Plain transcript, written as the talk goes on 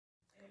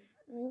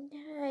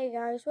Hey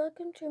guys,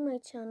 welcome to my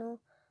channel.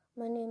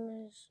 My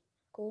name is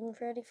Golden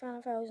Freddy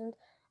Fan 1000.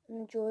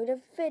 Enjoy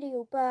the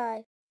video.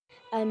 Bye.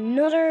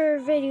 Another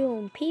video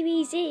on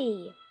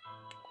PvZ.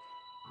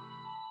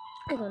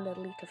 I'm gonna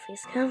delete the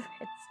face cam.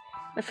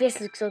 My face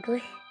looks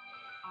ugly.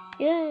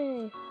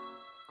 Yay!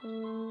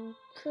 3,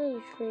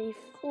 3,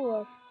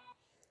 4.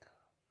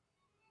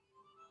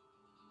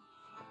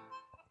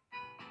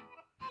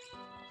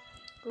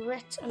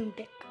 Grit and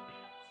Dick.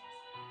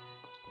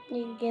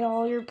 You can get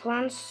all your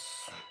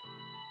plants.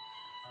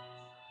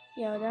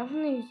 Yeah,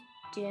 definitely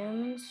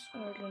diamonds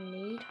are the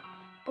need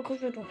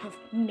because we don't have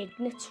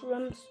magnets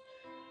runs.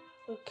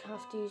 We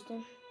have to use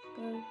them.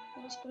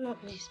 Last but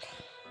not least,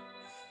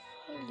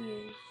 I'll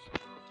use.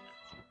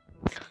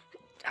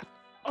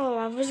 Oh,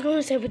 I was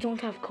gonna say we don't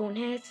have cone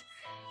heads,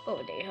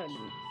 but they have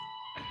them.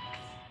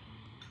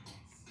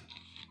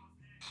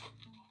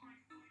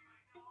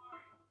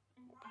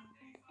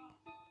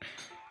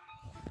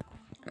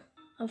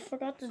 I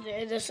forgot to do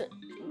this.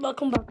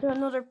 Welcome back to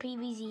another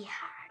PvZ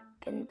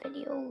hacking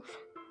videos.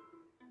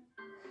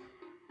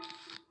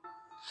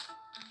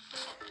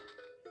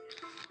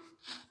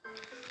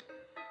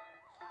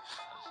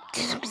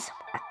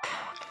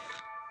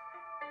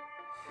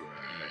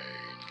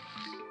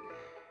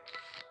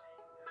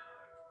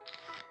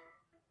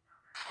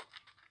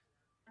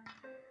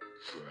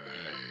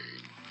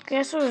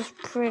 Guess it was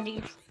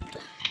pretty.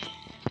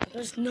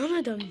 There's none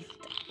of them.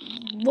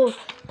 Well,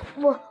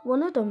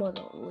 one of them would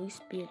at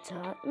least be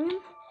attacking.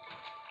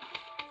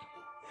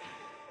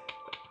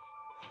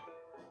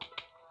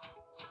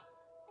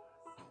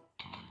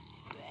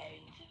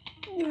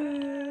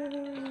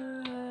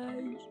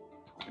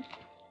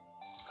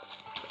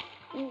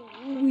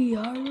 We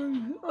are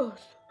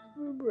us,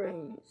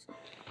 brains.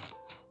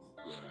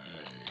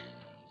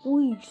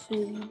 We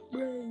say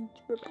brains,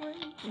 but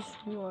brains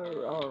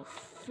are our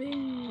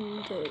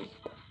fingers.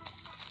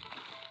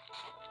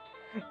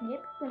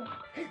 Yep.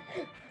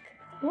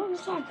 What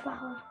was that,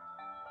 fella?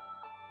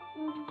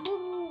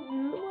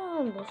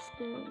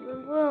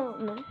 Well,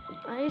 no.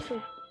 I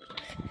should.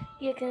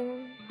 You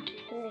can.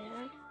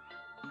 Yeah.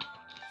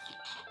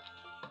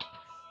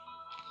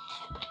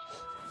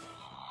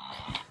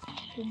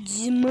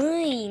 It's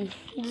mine.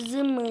 It's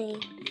mine.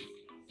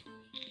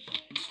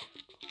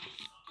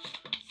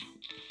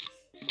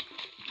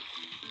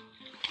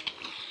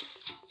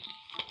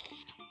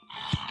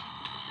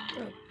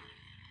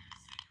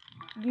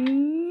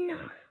 No.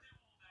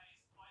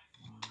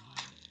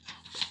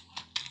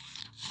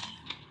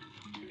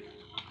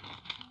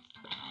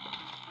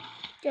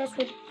 Guess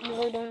what?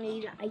 We don't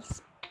need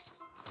ice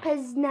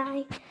peas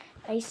now.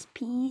 Ice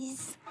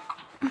peas.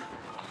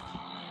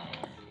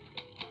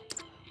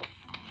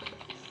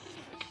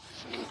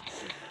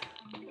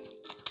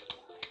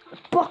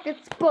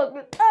 Buckets,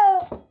 buckets.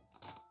 Oh!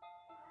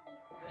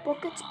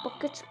 Buckets,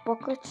 buckets,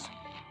 buckets.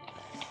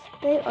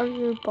 They are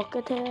your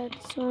bucket head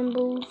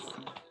zombies.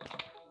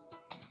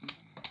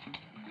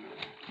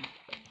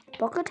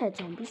 Bucket head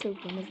zombies are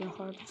one of the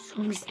hardest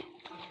zombies.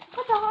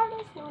 But the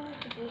hardest one is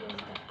the big one.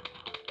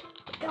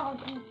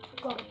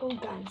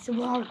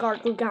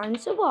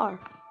 Gargogansavar.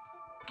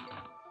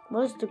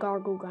 What is the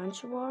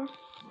Gargogansavar?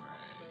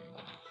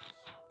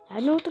 I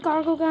know what the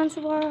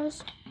Gargogansavar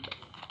is.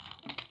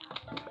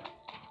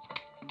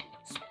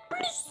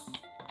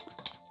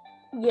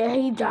 Yeah,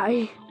 he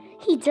died.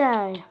 He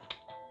died.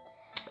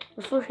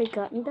 Before he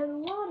got into the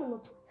water.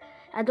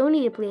 I don't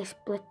need to play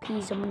split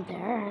peas on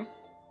there.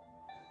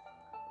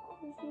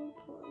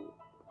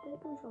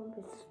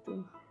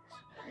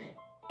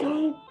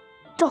 Don't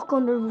duck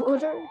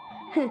underwater.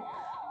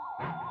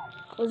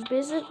 Because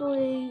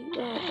basically,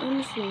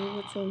 honestly,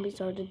 what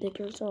zombies are the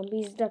thicker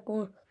zombies that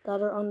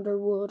are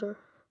underwater.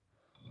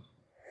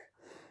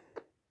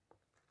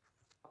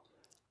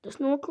 The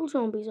snorkel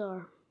zombies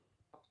are.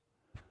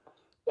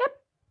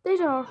 Yep,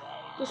 these are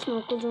the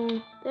snorkel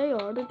zombies. They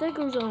are the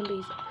thicker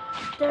zombies.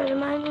 They're the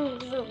minor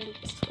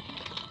zombies.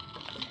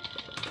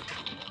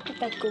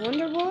 That go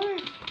underwater.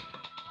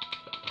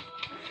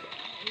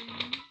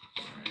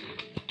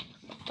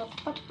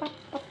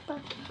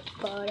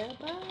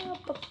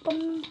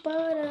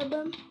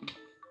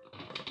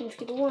 You have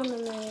to go on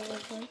in there.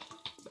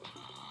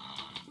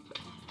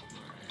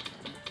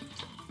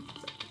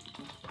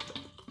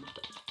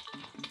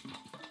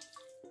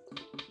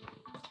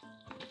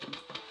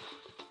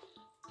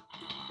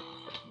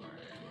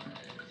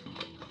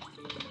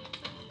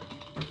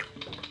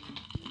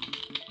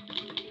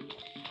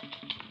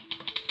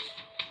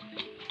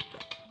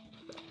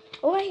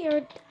 Oh, I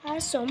heard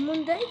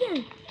someone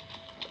digging.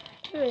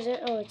 Who is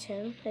it? Oh, it's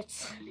him.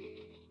 It's.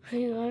 I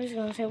was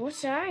gonna say, what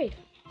side?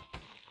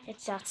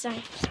 It's that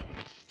side.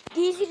 It's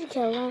easy to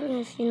kill that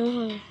if you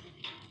know how.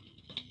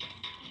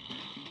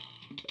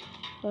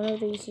 One of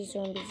the easiest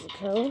zombies to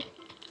kill.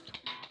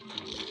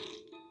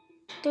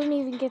 Don't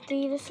even get to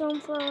eat a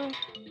sunflower.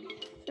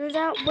 There's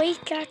that weight,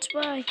 that's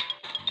why.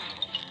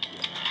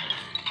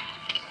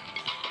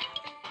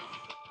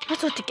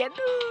 That's what to get.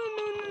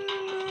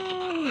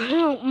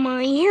 Help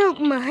me, help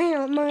me,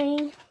 help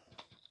me.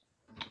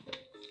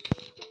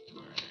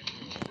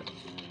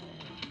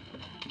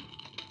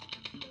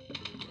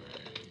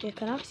 You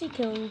can actually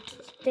kill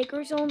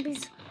bigger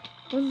zombies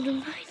on the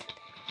mine,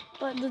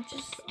 but they'll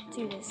just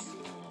do this.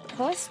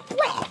 Because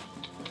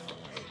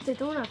they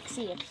don't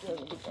actually have to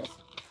do this.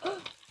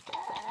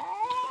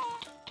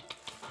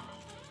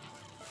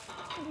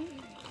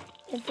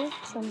 If they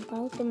jump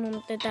out the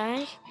moment they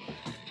die,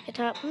 it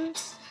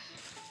happens.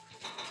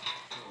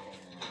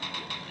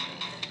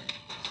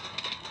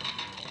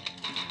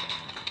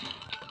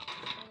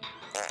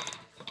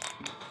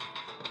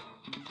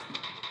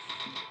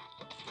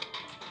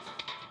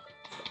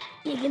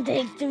 You can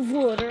take the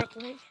water,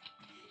 like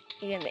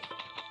you can make.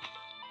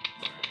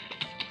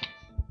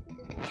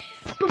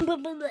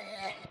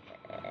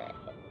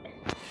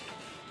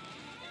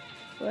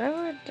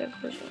 Wherever the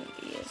person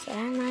is,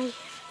 and I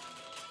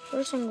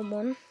first single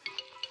one.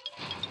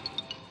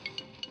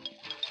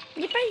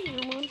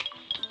 Yippee, one.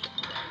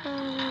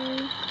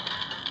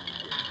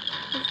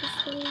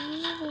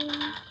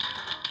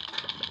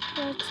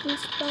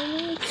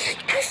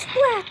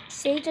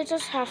 See, they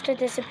just have to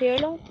disappear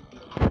now.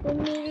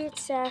 Immediate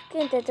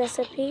second to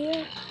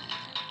disappear.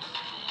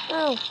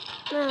 Oh,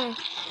 no.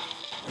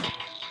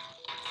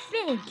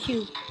 Thank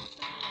you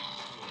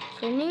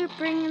for near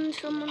bringing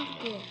someone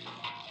here.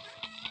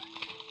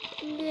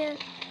 Yeah,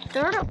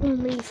 they're the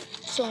only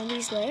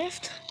zombies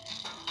left.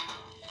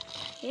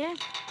 Yeah,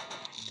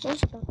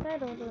 once about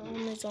that, are the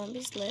only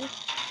zombies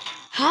left.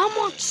 How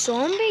much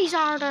zombies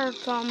are there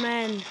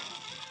coming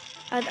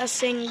at a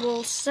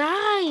single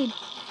side?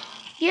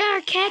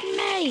 You're kidding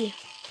me.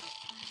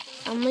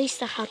 At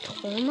least I had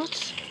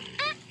hornets.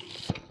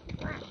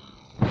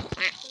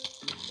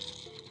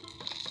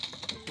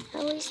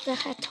 At least I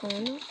had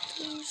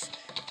hornets.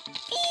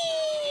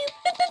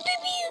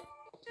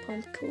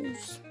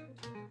 Pumpkins.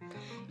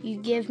 You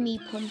give me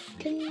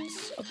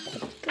pumpkins or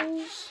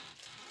pumpkins?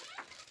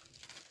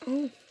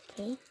 Oh,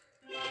 okay.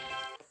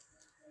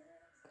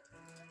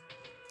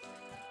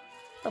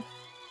 I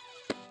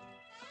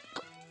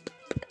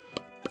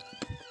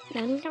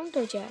haven't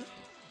encountered yet.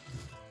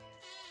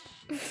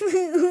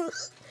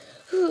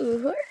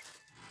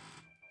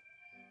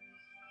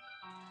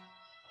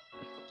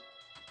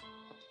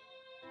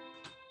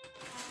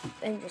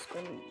 I'm just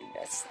going to do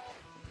this.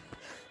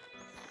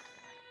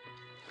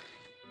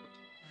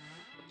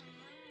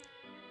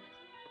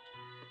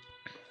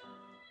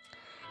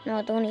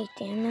 No, don't eat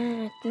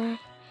them. No,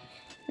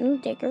 no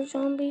digger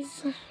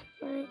zombies.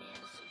 Right.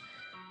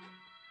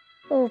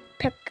 Oh,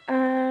 pick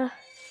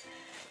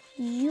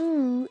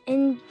you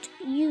and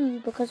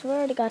you because we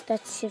already got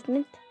that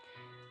achievement.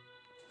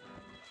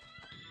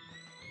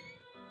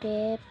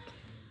 Babe.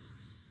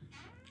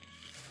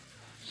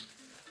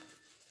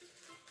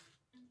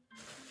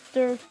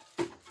 They're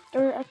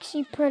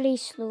actually pretty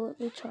slow at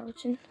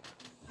recharging.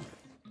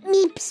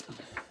 Meeps.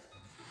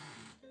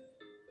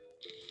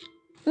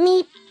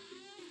 Meep.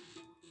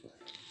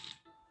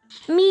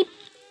 Meep.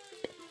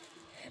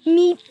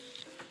 Meep.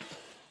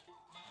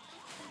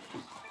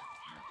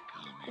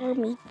 Or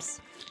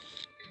meeps.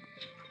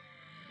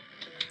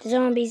 The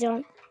zombies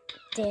aren't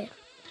dead.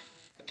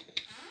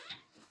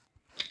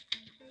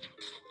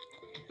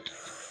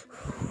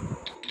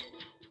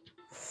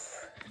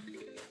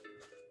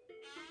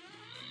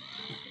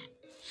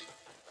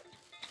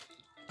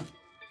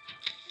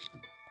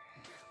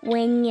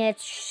 When you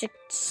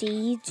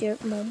succeed, your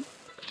mom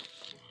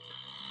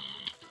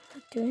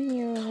doing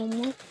your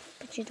homework,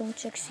 but you don't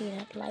succeed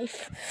at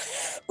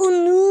life. Oh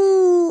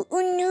no!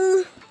 Oh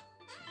no!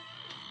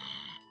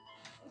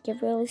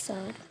 Get really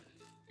sad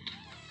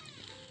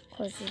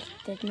because you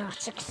did not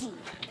succeed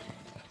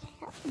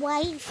at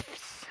life.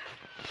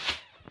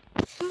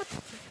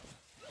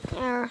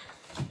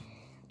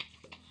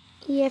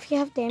 Yeah, if you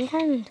have them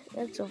kind,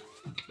 that's a.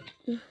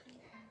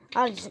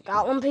 I just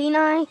got one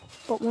P9,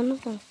 but one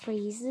of them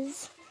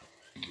freezes.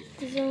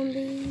 The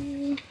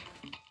zombie.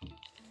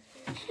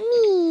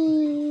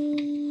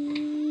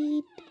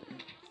 Meep.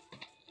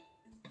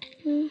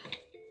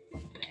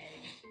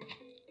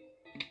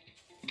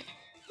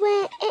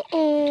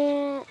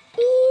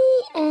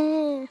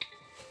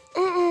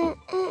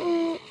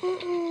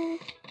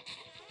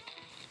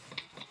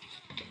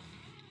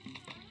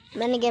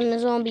 Then again, the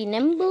zombie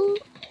nimble,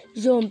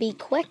 zombie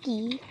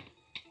quacky,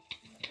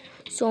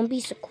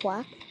 zombies a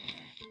quack.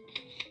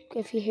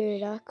 If you hear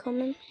that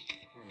coming,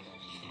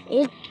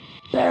 it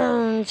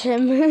burns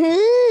him.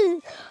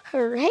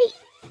 Right,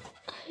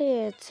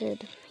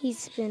 hated.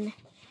 He's been.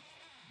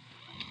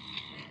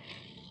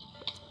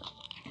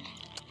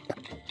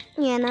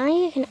 Yeah, now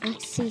you can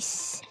actually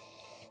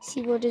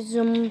see where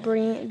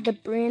the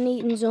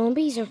brain-eating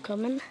zombies are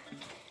coming.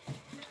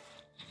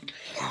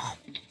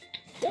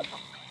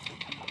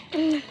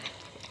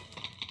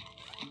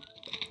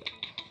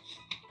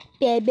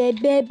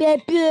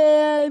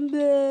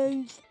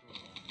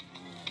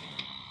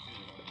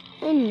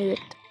 I knew it.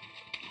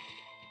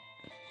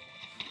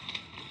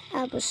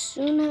 I was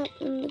soon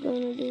happened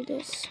gonna do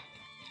this.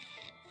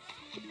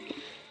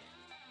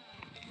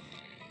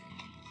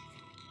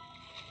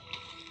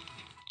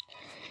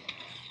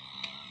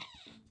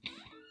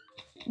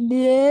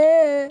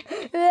 Yeah,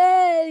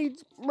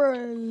 it's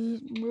brain.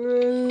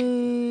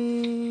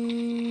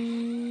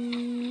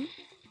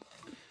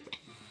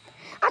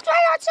 I'll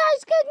try outside.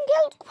 It's getting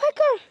killed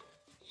quicker.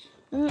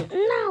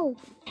 No.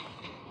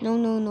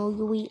 No,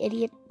 you wee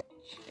idiot.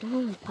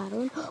 Oh,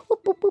 pattern.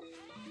 Whoop, whoop, whoop.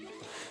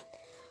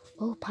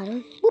 Oh,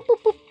 pattern. Whoop,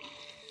 whoop, whoop.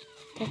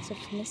 That's a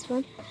famous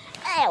one.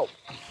 Ow.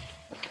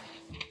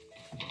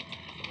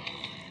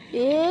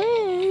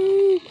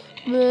 Yeah.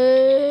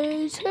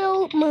 Please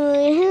help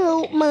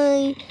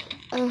me.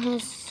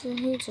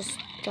 He just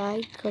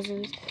died because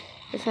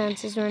the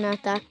fences were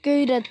not that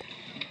good at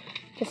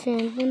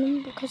defending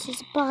him because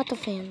he's a bad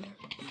defender.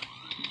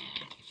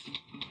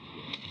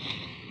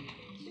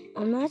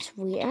 And that's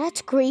weird.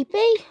 That's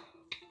creepy.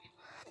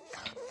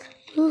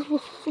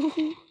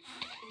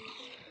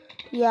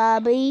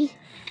 Yabby,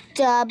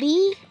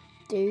 dabby,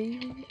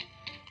 dude.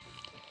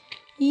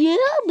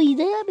 Yabby,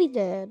 dabby,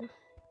 dad.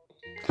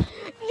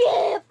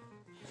 Yeah.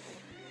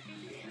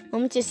 I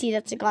want to see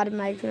that's a god of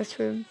Magnus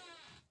room.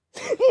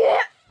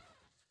 Yeah.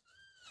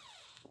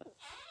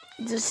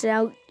 Just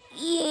out.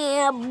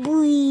 Yeah,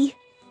 boy.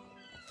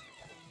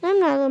 I'm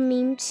not a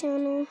meme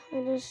channel.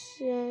 I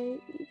just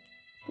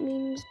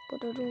memes,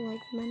 but I don't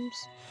like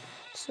memes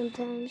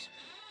sometimes.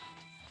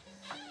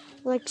 I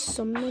like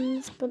some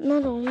memes, but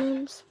not all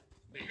memes.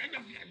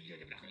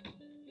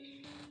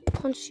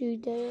 Punch you,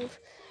 Dave.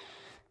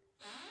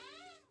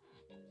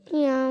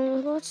 Yeah,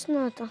 let's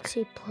not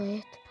actually play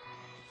it.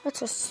 Let's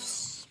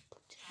just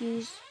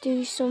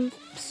do some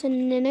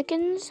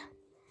shenanigans.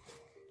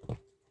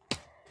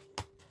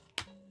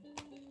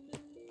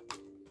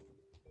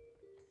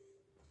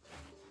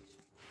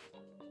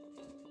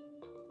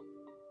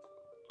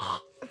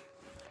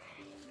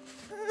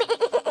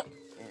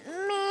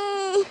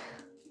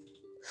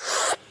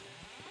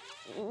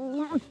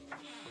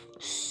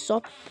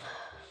 Sup.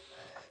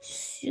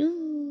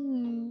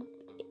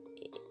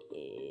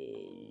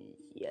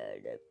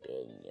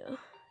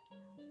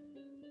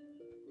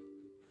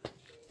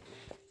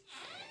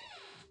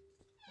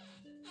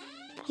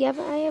 Yeah,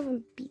 but I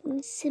haven't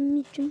beaten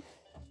Simidrum.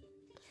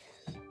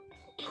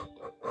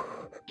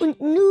 Oh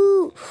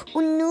no! Oh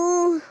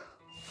no!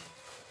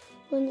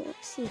 When you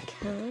actually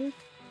can.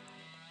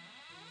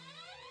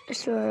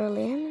 It's for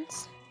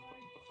lemons.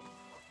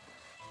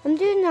 I'm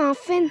doing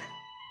nothing.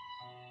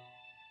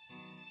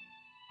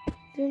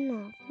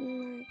 Like,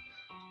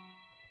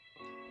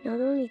 not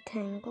only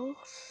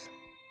tangles.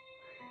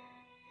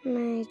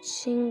 My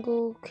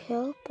single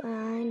kelp. I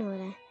know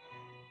that.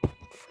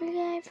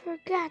 I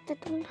forgot I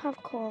don't have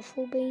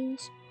coffee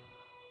beans.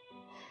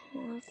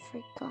 Oh, I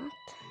forgot.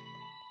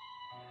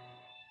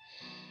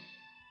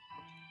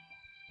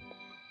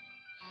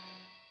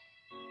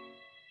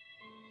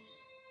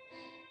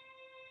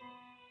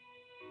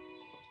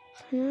 I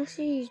can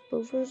actually use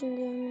both frozen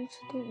diamonds.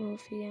 I don't know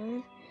if you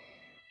can.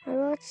 I'd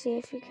like to see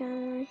if you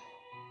can. Like.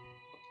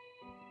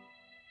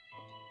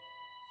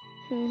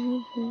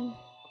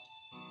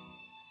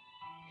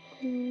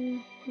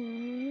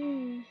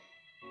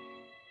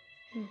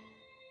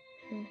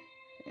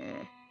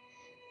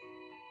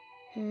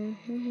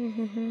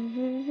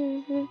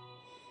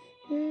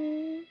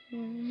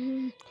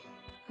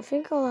 I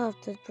think I'll have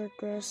to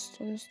progress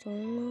in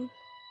story mode.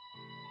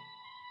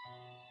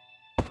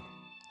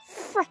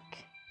 Frick!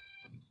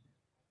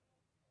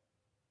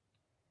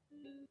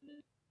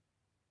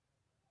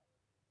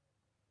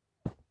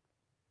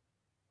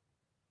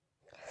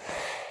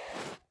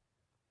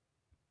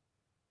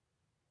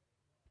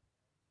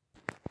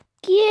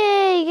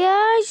 Yay,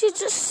 guys, you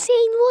just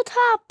seen what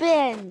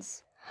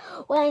happens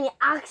when you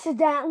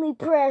accidentally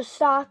press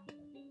stop.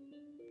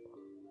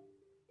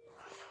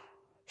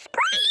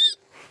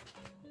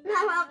 Now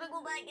I have to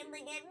go back in the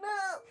game.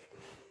 No!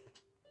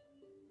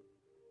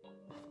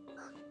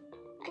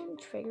 I'm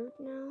triggered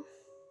now.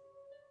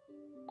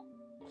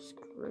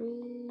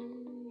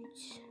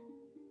 Scrooge.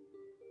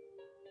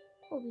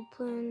 I'll be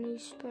playing the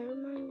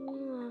Spider-Man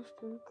game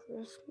after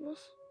Christmas.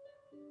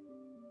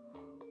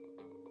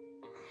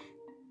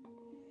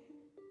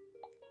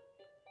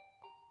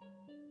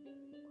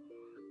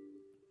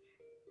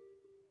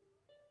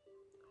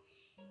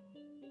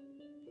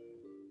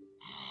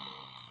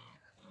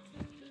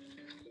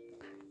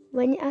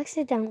 When you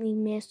accidentally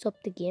mess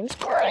up the game,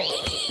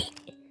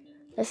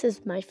 this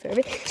is my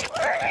favorite.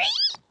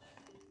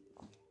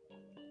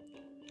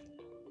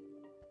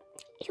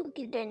 You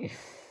get in.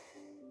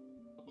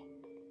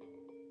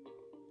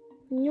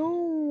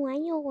 No, I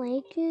don't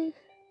like it.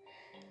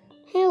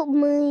 Help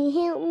me.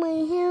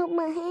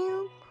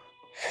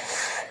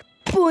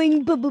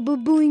 Boing,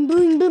 boing, boing,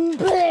 boing,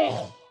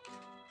 boing.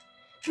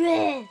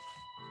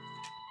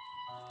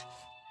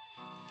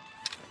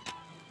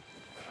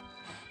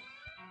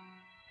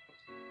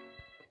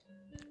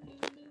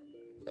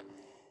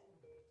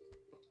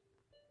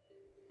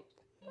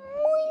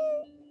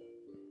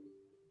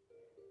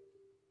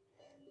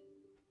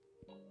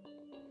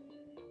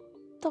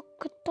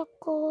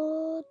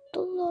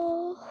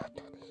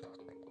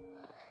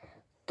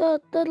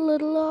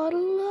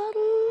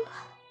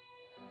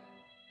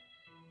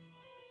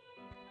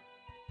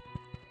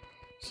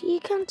 So you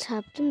can't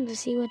tap them to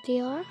see what they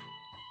are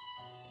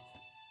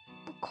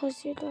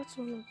because that's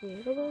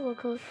unavailable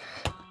because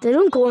They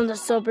don't go on the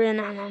subway in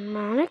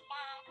animatronic.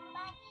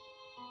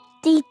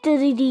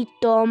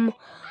 Dee-dee-dee-dee-dum.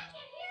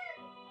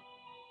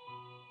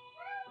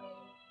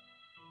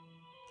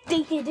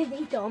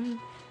 Dee-dee-dee-dee-dum.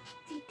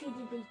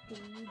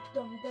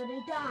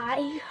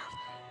 Dee-dee-dee-dee-dum-da-dee-die.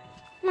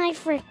 My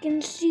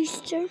frickin'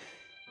 sister.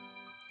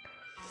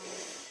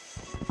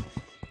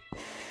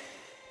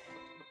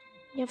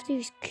 You have to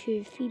use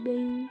coffee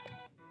bean.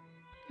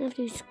 You have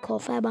to use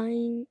coffee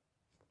bean.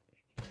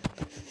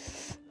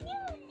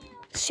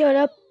 Shut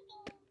up.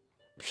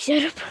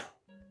 Shut up.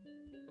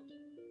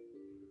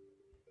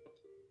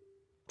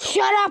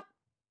 Shut up.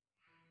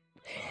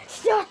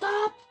 Shut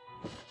up.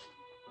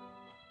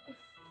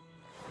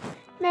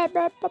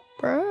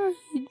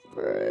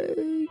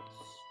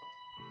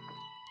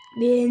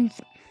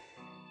 Beans.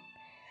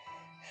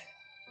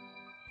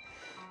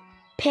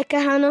 Pick a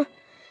Hannah.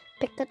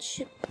 Pick a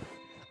tulip.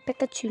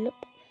 Pick a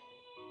tulip.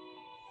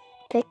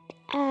 Pick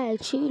a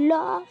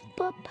tulip.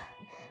 Bop.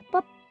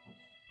 Bop.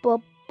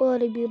 Bop. Bop. Bop.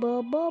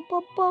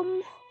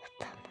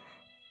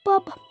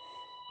 Bop.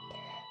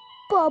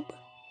 Bop.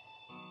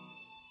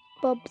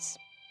 Bubs.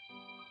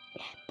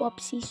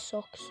 Bubsy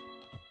sucks.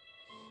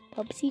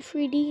 Bubsy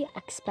 3D,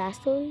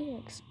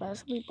 especially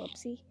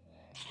Bubsy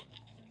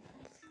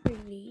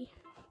 3D.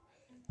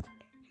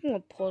 I'm gonna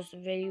pause the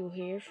video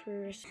here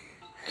first.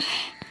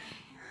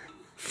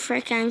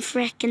 I'm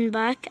frickin'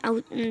 back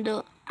out in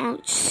the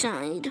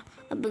outside.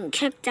 I've been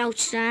kicked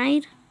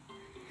outside.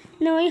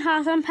 No, he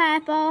hasn't,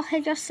 Peppa. He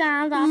just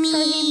signed up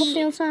so he will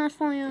feel sad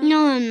for you.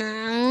 No, I'm not.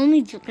 I'm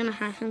only joking. I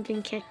haven't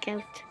been kicked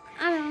out.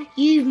 I know.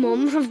 You,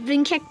 Mum, have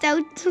been kicked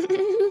out.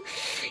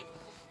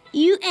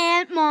 You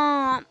and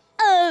Mom.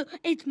 Oh,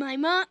 it's my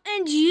mom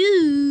and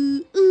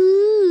you.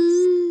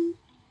 Ooh.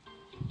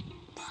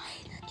 Why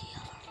did you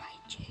have a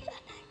right to and I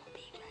will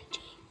be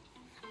Reggie?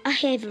 I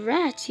have a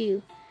right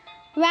to.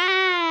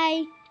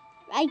 Right.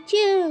 Right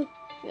to.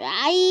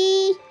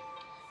 Right.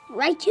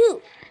 Right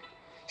to.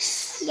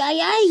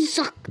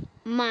 Suck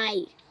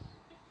my.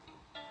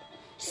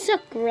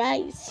 Suck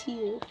right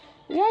to.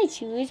 Right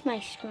to is my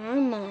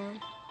strong mom.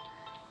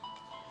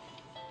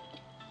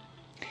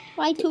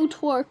 Right to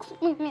twerk.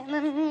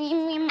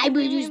 I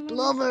will use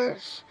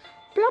blovers.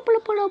 Blah, blah,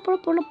 blah, blah,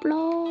 blah,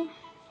 blah.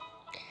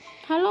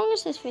 How long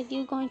is this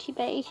video going to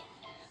be?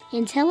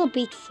 Until it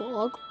beats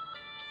fog.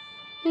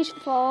 Who's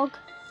fog?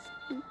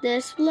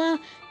 This world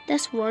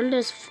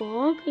is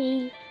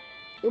foggy.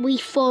 Wee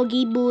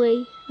foggy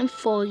boy. I'm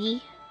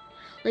foggy.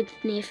 Like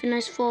Nathan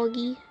is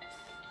foggy.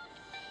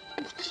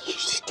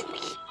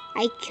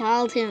 I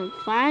called him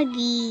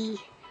Foggy.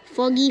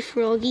 Foggy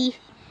Froggy.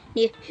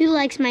 Yeah, who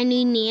likes my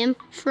new name?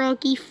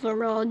 Froggy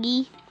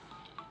Froggy.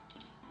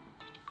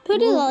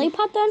 Put a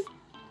lollipop then.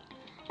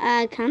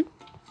 I can't.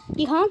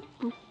 You can't?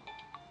 Oh.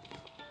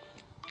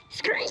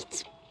 It's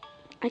great.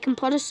 I can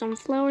put a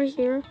sunflower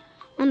here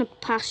and a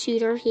pie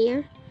shooter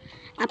here.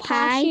 A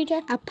pie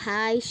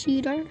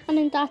shooter. And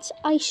then that's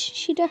ice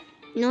shooter.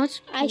 No, it's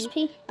ice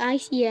pea.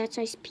 Yeah, it's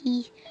ice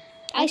pea.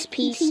 Ice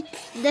piece.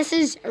 This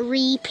is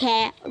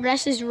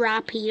This is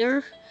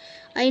Rapeater.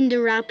 I'm the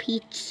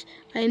Rapeats.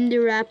 I'm the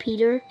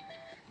Rapeater.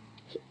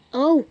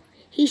 Oh,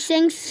 he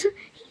sings.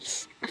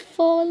 He's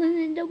falling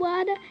in the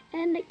water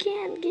and I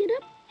can't get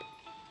up.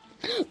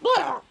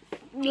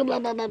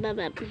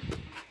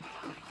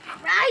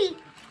 Right.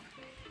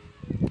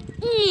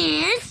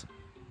 Yes.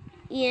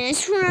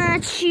 Yes,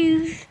 right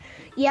choose.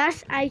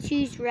 Yes, I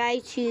choose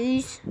right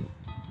choose.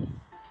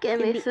 Give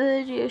me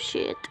food, you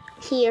shit.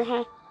 Here,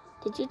 huh?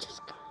 Did you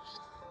just curse?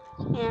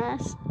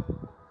 Yes.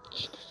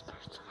 You just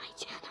cursed on my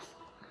channel.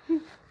 Why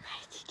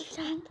did you do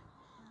that?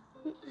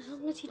 As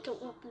long as you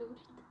don't upload it.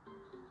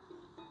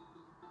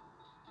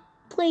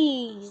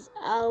 Please,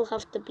 I'll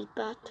have to beat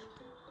that.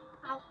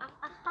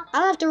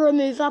 I'll have to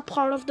remove that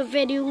part of the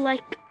video,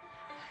 like.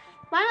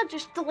 Why not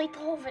just delete the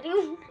whole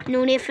video?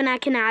 No, Nathan, I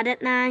can add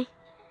it now.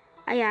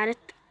 I add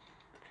it.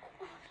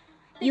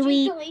 Did you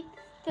delete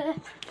the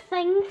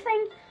thing?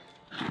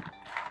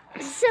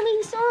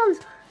 Silly songs.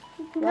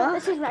 No,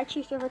 this is my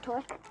choose your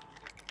toy.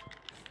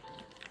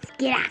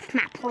 Get off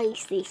my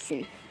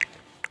PlayStation.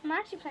 I'm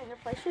actually playing your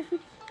PlayStation.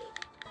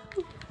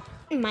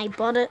 My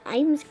butt.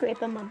 I'm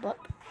scraping my butt.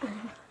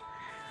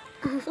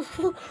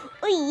 Oh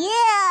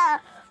yeah!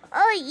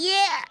 Oh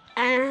yeah!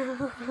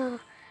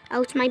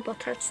 Ouch, my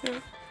butt hurts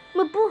now.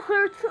 My butt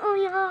hurts. Oh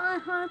yeah,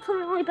 it hurts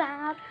really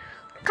bad.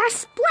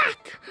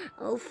 Splat!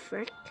 Oh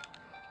frick!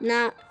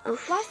 Nah. Oh.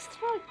 What's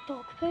like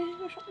dog poo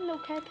or something? No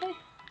cow poo.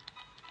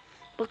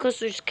 Because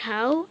there's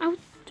cow out.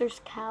 There's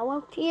cow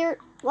out here.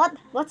 What?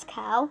 What's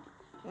cow?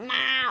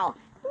 Meow.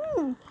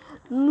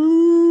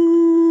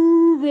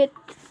 Move it.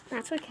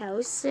 That's what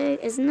cows say,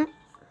 isn't it?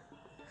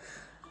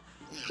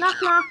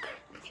 Knock knock.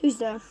 Who's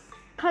there?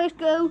 Cows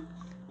go.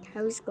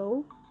 Cows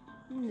go.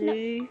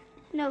 No.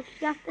 No,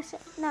 you have to say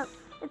no.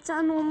 It's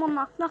a normal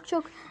knock knock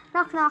joke.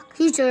 Knock knock.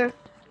 Who's there?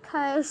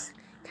 Cows.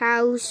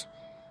 Cows.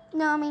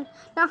 No, I mean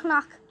knock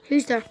knock.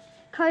 Who's there?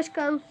 Cows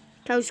go.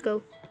 Cows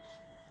go.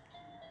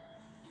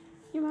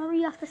 You remember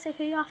you have to say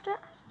who you after it?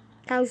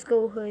 Cows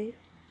go who?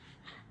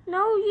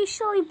 No, you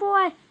silly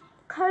boy.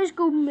 Cows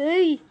go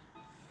moo.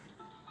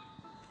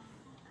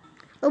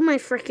 Oh my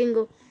freaking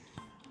god.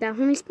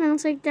 Definitely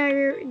smells like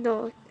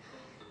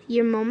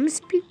your mum's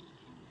pee.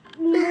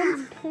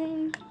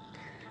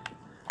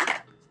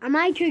 Am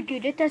I too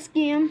good at this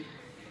game?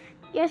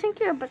 Yeah, I think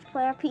you're a best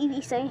player,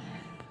 PVC.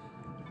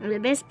 I'm the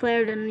best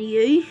player than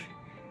you.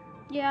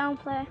 Yeah, I'll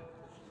play.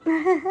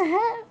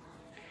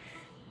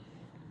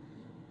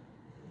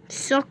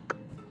 Suck.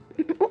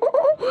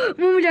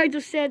 Mum, I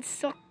just said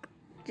suck.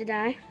 Did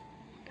I?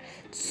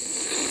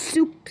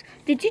 Soup.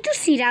 Did you just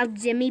see that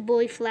Jimmy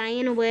boy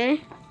flying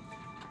away?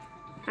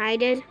 I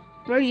did.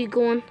 Where are you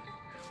going?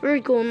 Where are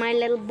you going, my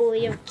little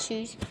boy of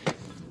shoes?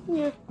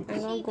 Yeah,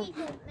 I'm gonna go.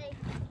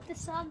 The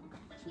sun.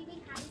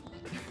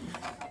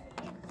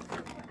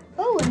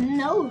 Oh, a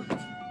note.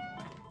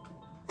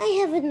 I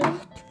have a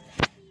note.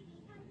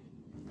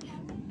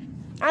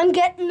 I'm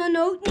getting a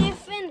note,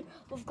 Nathan.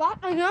 We've got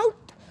a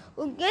note.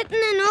 We're getting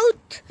a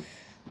note.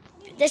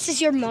 This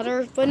is your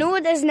mother, but no,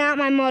 it is not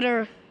my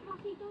mother.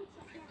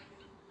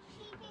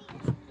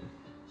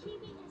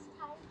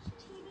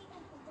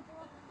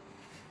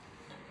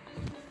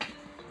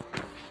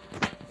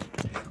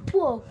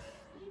 Whoa.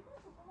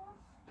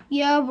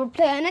 Yeah, we're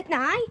playing it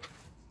now.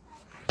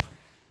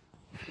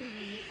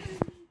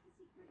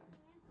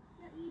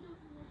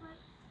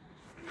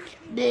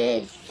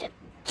 This.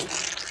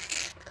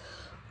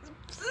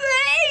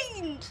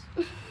 Friends!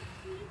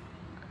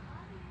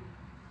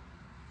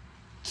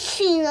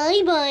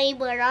 Silly boy,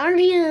 where are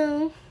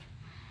you?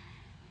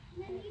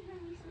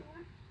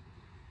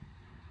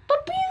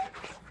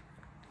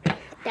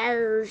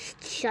 There's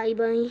Shy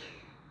Boy.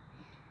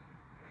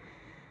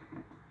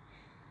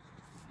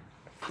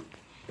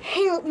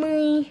 Help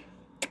me.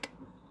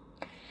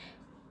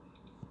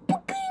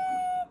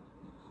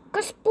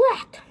 Go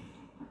splat.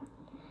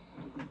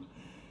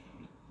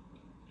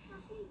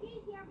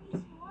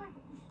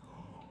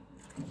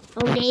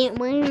 Oh, damn,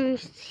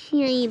 where's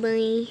Shy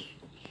Boy?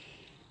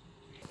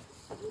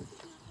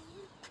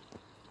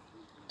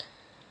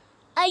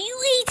 Are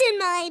you eating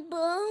my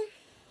ball?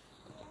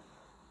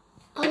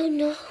 Oh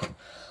no.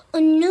 Oh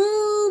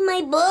no,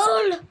 my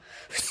ball.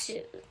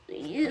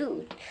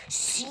 Shoot.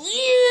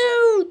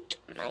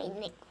 My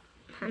nickel.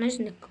 Hannah's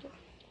nickel.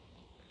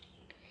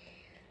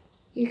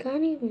 You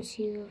can't even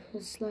see the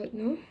light,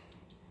 no?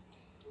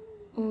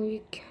 Oh,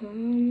 you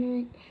can,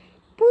 like.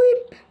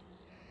 Boop.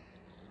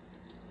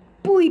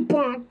 Boy,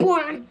 bong,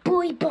 bong,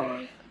 boy,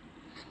 bong.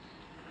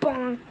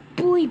 Bong,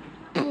 boy,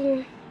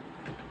 bong.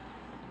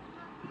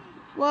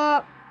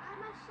 What?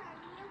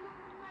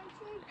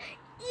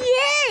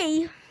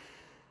 Yay!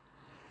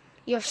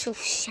 You're so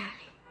shiny.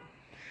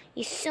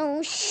 You're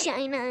so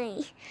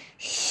shiny.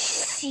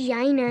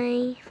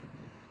 Shiny.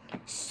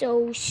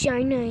 So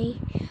shiny.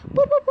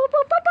 Bow, bow, bow,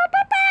 bow, bow, bow,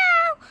 bow,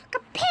 bow.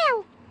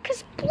 Kapow!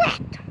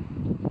 Kasplat!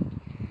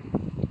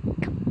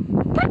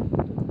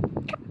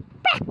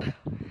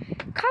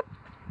 Kapap!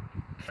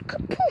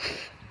 Kapoof!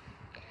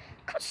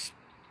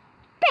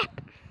 Kaspap!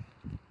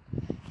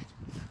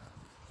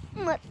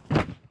 What?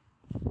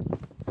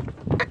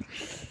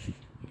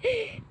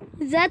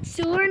 Is that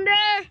Surrender?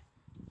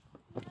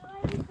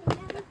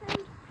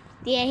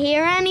 Do you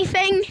hear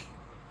anything?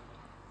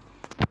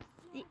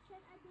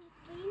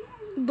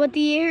 But do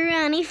you hear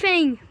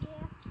anything?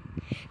 Yeah.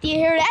 Do you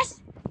hear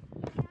this?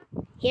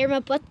 Yeah. Hear my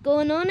butt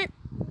going on it?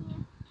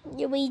 Yeah.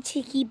 You wee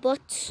cheeky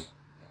butts.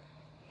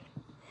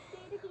 Say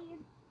it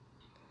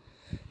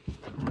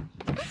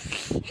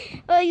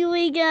again. Oh, you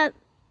wee got.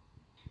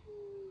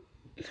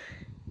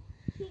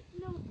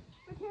 No,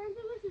 pretend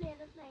it was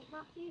late at night,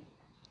 Matthew.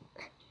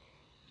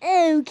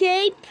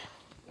 Okay.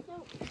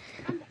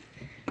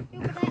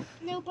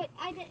 No, but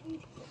I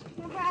didn't.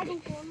 Remember, I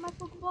don't go on my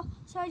Pokeball,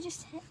 so I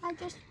just,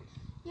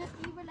 you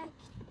were like,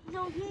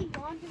 no, you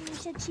yawned and you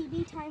said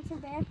chibi time for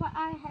bed, but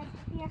I had,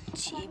 yes.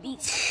 Chibi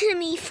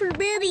Timmy for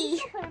Billy.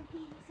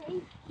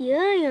 PVC.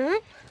 Yeah.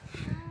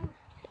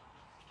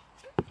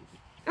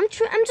 I'm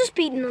just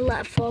beating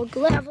the fog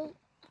level.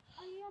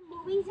 Are you on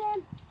movies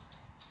then?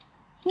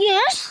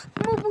 Yes,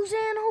 Mobile's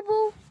in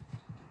Hobo.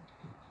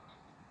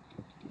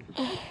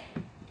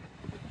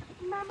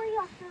 Remember you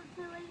have to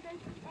delete the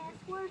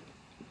S word?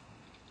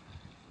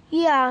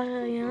 Yeah.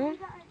 Do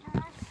that at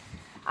night.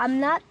 I'm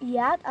not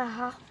yet. I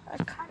have. And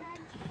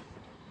then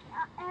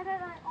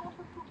edit out all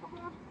the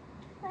Pokemon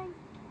thing.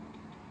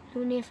 No,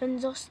 Nathan,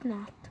 just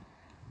not.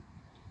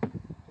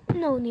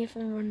 No,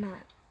 Nathan, we're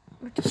not.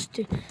 We're just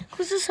doing.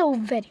 Because this whole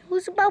video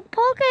is about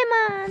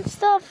Pokemon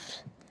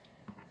stuff.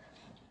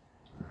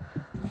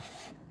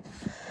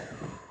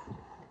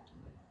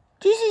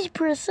 This is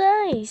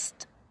precise.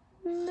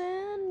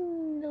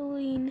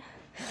 Mandolin.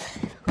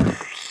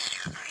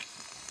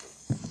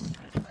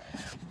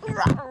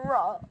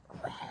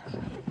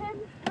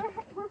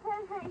 We're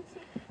playing hide and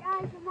seek.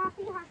 Guys, I'm not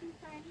going to have you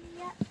found me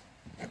yet.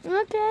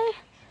 Okay.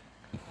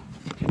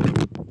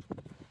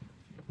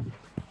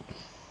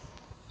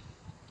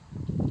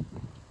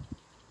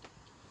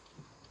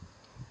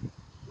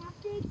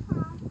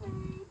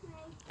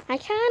 I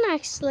can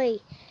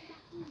actually.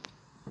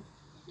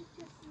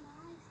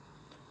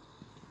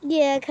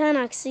 Yeah, I can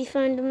actually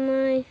find him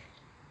now.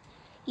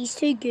 He's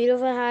too good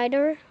of a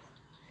hider.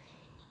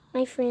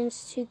 My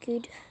friend's too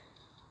good.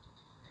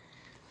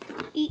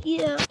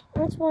 Yeah,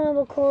 that's why I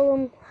would call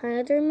him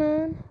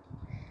Haderman.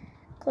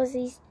 Because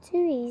he's too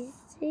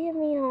easy. I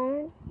mean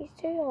hard. He's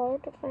too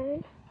hard to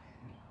find.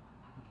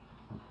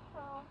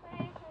 Oh,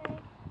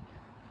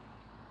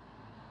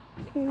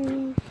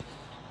 baby.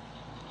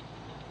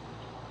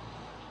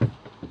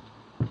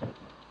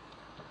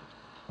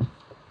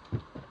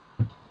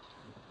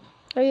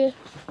 Are you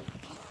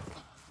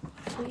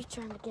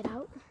trying to get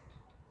out?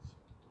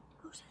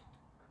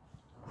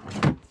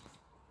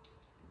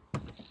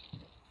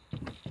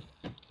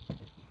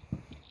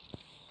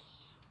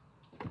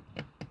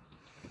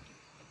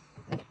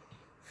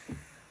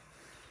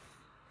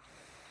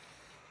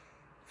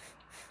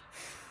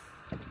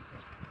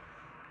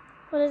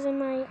 What is in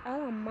my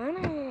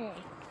money?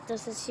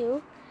 Does it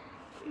show?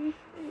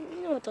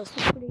 No, it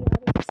doesn't really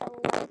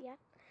out yet.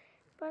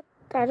 But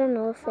I don't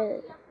know if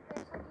it.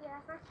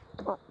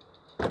 What?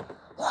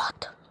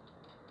 What?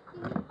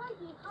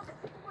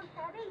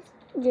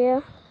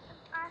 Yeah.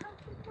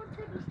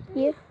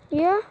 Yeah.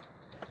 Yeah.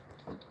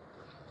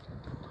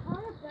 How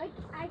about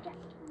I get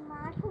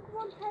my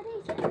Pokemon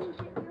teddies and you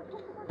get your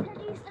Pokemon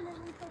teddies and then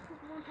we play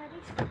Pokemon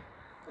teddies?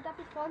 Would that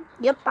be fun?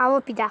 Yep, that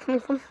would be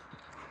definitely fun.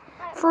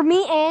 For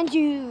me and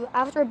you,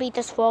 after I beat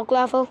this fog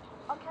level.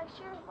 Okay,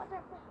 sure,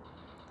 whatever.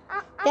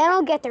 Then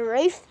I'll get the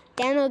roof.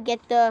 Then I'll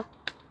get the.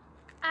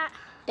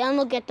 Then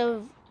I'll get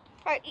the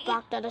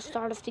back at the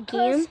start of the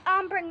game.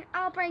 I'll bring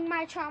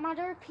my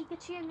Charmander,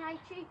 Pikachu, and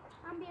Raichu.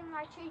 I'm being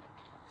Raichu.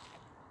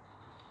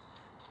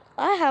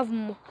 I have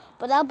more,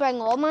 but I'll bring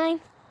all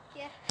mine.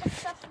 Yeah,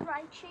 except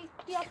Raichu.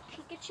 Do you have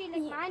Pikachu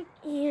like mine?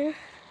 Yeah.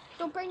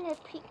 Don't bring your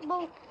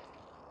Pikachu.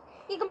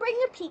 You can bring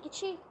your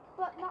Pikachu,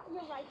 but not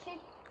your Raichu.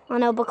 I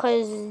know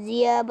because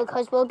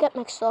we'll get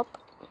mixed up.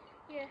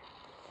 Yeah.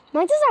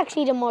 Mine's is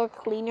actually the more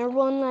cleaner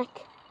one,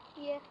 like.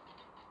 Yeah.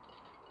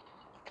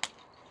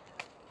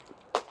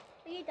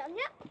 Are you done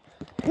yet?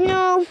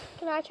 No.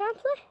 Can I try and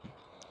play?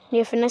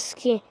 You're finished.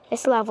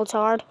 This level's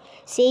hard.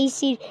 See,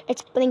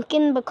 it's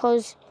blinking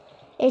because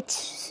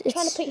it's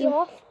Trying to put you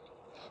off?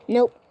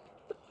 Nope.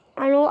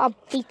 I know I'll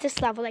beat this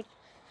level like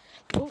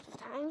both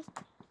times.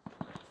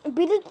 I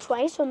beat it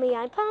twice on my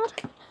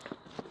iPad.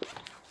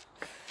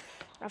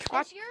 I've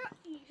got. Is your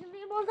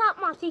username on that,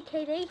 Matthew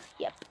KD?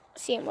 Yep.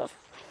 Same with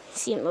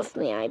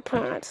my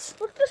iPad.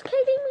 What does KD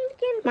mean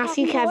again?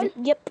 Matthew Kevin.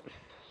 Doyle? Yep.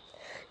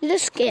 You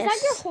just guess.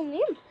 Is that your whole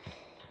name?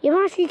 You're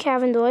Matthew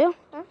Kevin Doyle.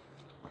 Huh?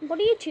 What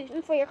are you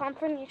choosing for your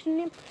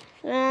confirmation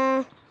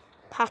name?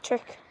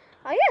 Patrick.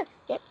 Are you?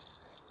 Yep.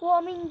 Well,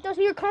 I mean,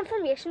 doesn't your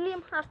confirmation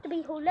name have to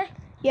be holy?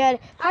 Yeah,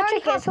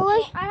 Patrick is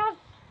holy. I have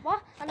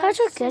what?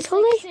 Patrick is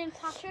holy. St.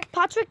 Patrick.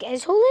 Patrick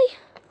is holy.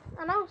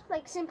 I know,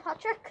 like St.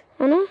 Patrick.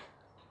 I know.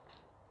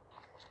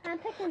 I'm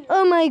picking.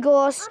 Oh my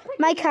gosh,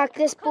 my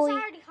cactus boy. Because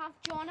I already have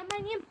John in my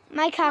name.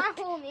 My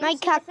whole name's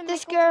cactus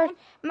Nathan girl.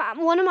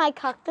 Michael One of my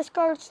cactus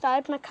girls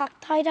died. My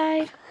cacti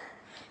died.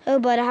 Oh,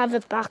 but I have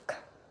it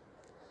back.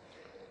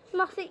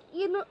 Matthew,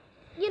 you know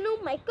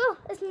Michael?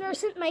 Isn't there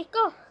St.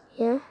 Michael?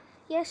 Yeah.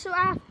 Yeah, so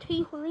I have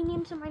two holy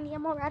names in my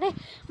name already.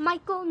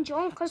 Michael and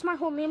John, because my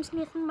whole name's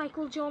Nathan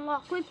Michael John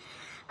Loughlin.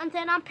 And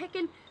then I'm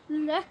picking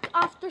Luke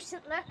after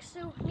St. Luke,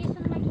 so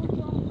Nathan Michael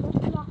John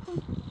Luke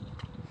Loughlin.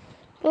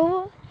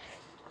 Well,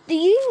 do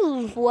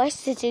you wish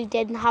that you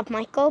didn't have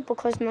Michael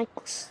because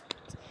Michael's...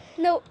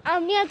 No,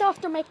 I'm named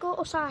after Michael.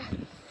 Oh, sorry.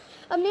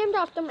 I'm named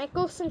after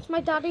Michael since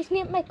my daddy's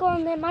named Michael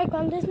and then my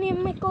granddad's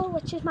named Michael,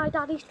 which is my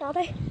daddy's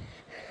daddy.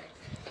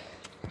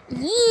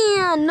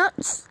 Yeah,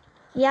 nuts.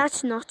 Yeah,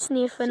 it's nuts,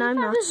 Nathan. I'm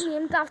I nuts. was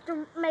named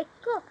after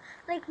Michael,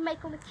 like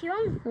Michael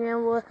McKeown. Yeah,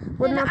 well,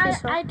 wouldn't that be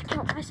so? I'd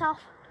count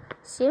myself.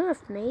 Same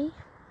with me.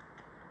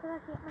 Did I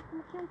get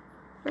Michael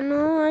McKeown?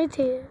 No, I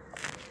did.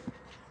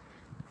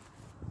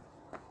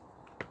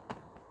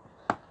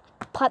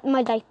 Put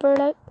my diaper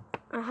out.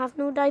 I have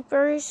no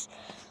diapers.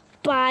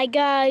 Bye,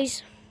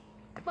 guys.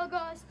 Well,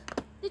 guys,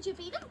 did you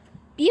beat him?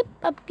 Yep,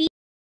 I beat.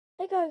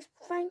 Hey, guys,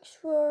 thanks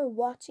for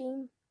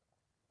watching.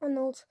 And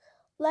also,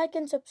 like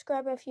and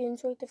subscribe if you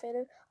enjoyed the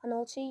video. And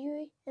I'll see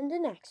you in the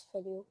next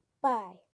video. Bye.